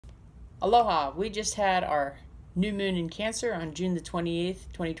Aloha! We just had our new moon in Cancer on June the 28th,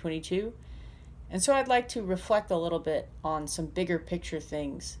 2022. And so I'd like to reflect a little bit on some bigger picture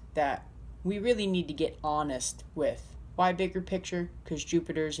things that we really need to get honest with. Why bigger picture? Because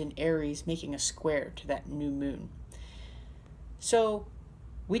Jupiter's in Aries making a square to that new moon. So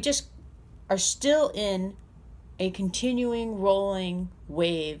we just are still in a continuing rolling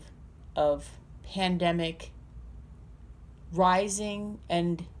wave of pandemic rising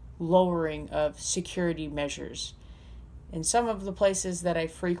and lowering of security measures. In some of the places that I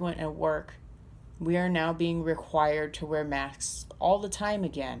frequent and work, we are now being required to wear masks all the time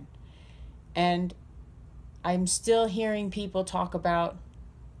again. And I'm still hearing people talk about,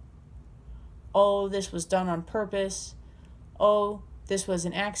 oh, this was done on purpose. Oh, this was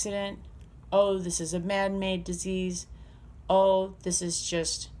an accident. Oh, this is a man-made disease. Oh, this is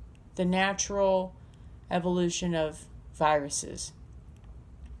just the natural evolution of viruses.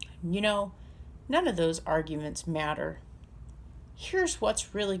 You know, none of those arguments matter. Here's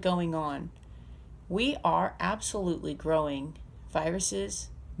what's really going on. We are absolutely growing viruses,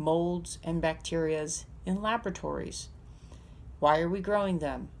 molds, and bacteria in laboratories. Why are we growing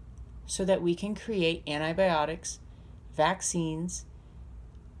them? So that we can create antibiotics, vaccines,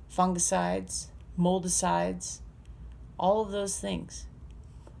 fungicides, moldicides, all of those things.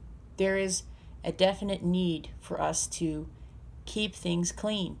 There is a definite need for us to keep things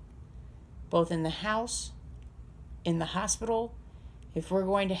clean, both in the house, in the hospital. If we're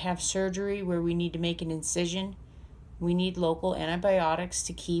going to have surgery where we need to make an incision, we need local antibiotics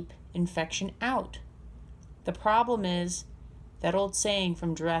to keep infection out. The problem is that old saying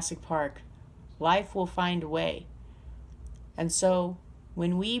from Jurassic Park, life will find a way. And so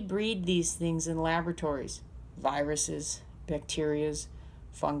when we breed these things in laboratories, viruses, bacteria,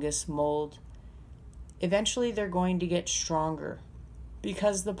 fungus, mold, eventually they're going to get stronger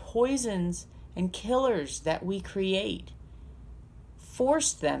because the poisons and killers that we create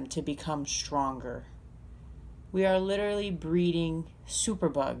force them to become stronger. We are literally breeding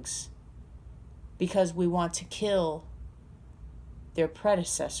superbugs because we want to kill their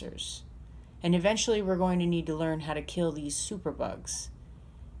predecessors. And eventually we're going to need to learn how to kill these superbugs.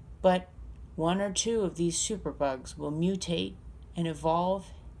 But one or two of these superbugs will mutate and evolve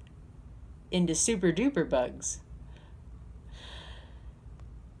into super duper bugs.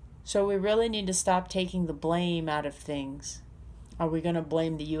 So we really need to stop taking the blame out of things. Are we going to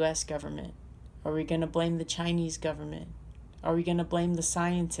blame the US government? Are we going to blame the Chinese government? Are we going to blame the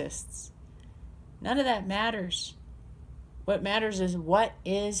scientists? None of that matters. What matters is what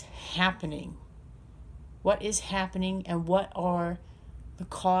is happening. What is happening and what are the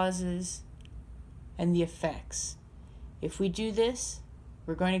causes and the effects. If we do this,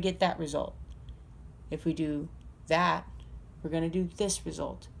 we're going to get that result. If we do that, we're going to do this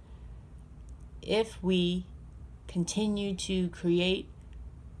result. If we continue to create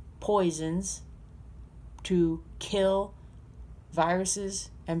poisons to kill viruses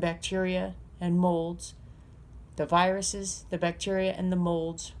and bacteria and molds, the viruses, the bacteria, and the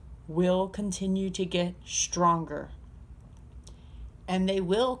molds will continue to get stronger. And they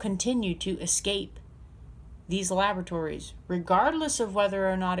will continue to escape these laboratories, regardless of whether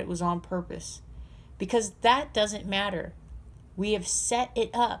or not it was on purpose. Because that doesn't matter. We have set it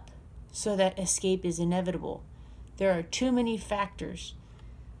up so that escape is inevitable. There are too many factors.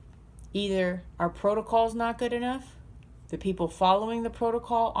 Either our protocol's not good enough, the people following the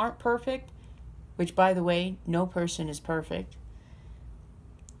protocol aren't perfect, which, by the way, no person is perfect,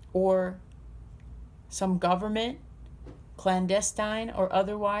 or some government, clandestine or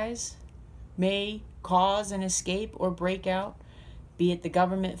otherwise, may cause an escape or breakout, be it the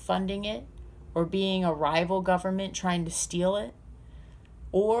government funding it, or being a rival government trying to steal it,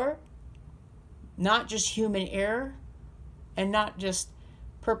 or not just human error and not just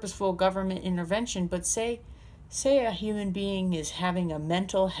purposeful government intervention, but say a human being is having a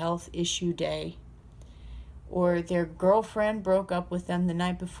mental health issue day, or their girlfriend broke up with them the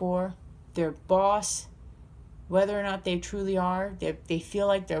night before, their boss, whether or not they truly are, they feel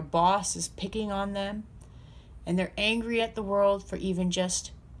like their boss is picking on them, and they're angry at the world for even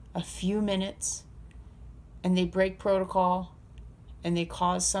just a few minutes, and they break protocol, and they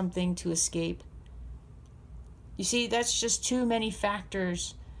cause something to escape. You see, that's just too many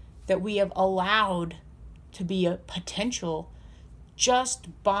factors that we have allowed to be a potential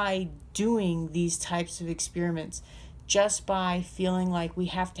just by doing these types of experiments, just by feeling like we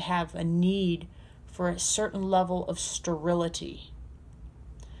have to have a need for a certain level of sterility.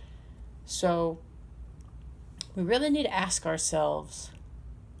 So we really need to ask ourselves,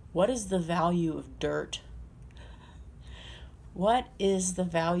 what is the value of dirt? What is the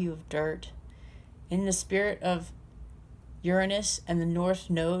value of dirt? In the spirit of Uranus and the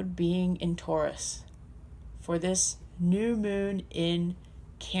North Node being in Taurus, for this new moon in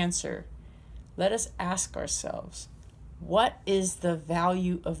Cancer, let us ask ourselves, what is the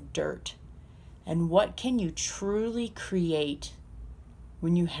value of dirt? And what can you truly create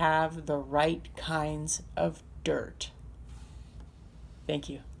when you have the right kinds of dirt? Thank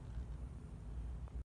you.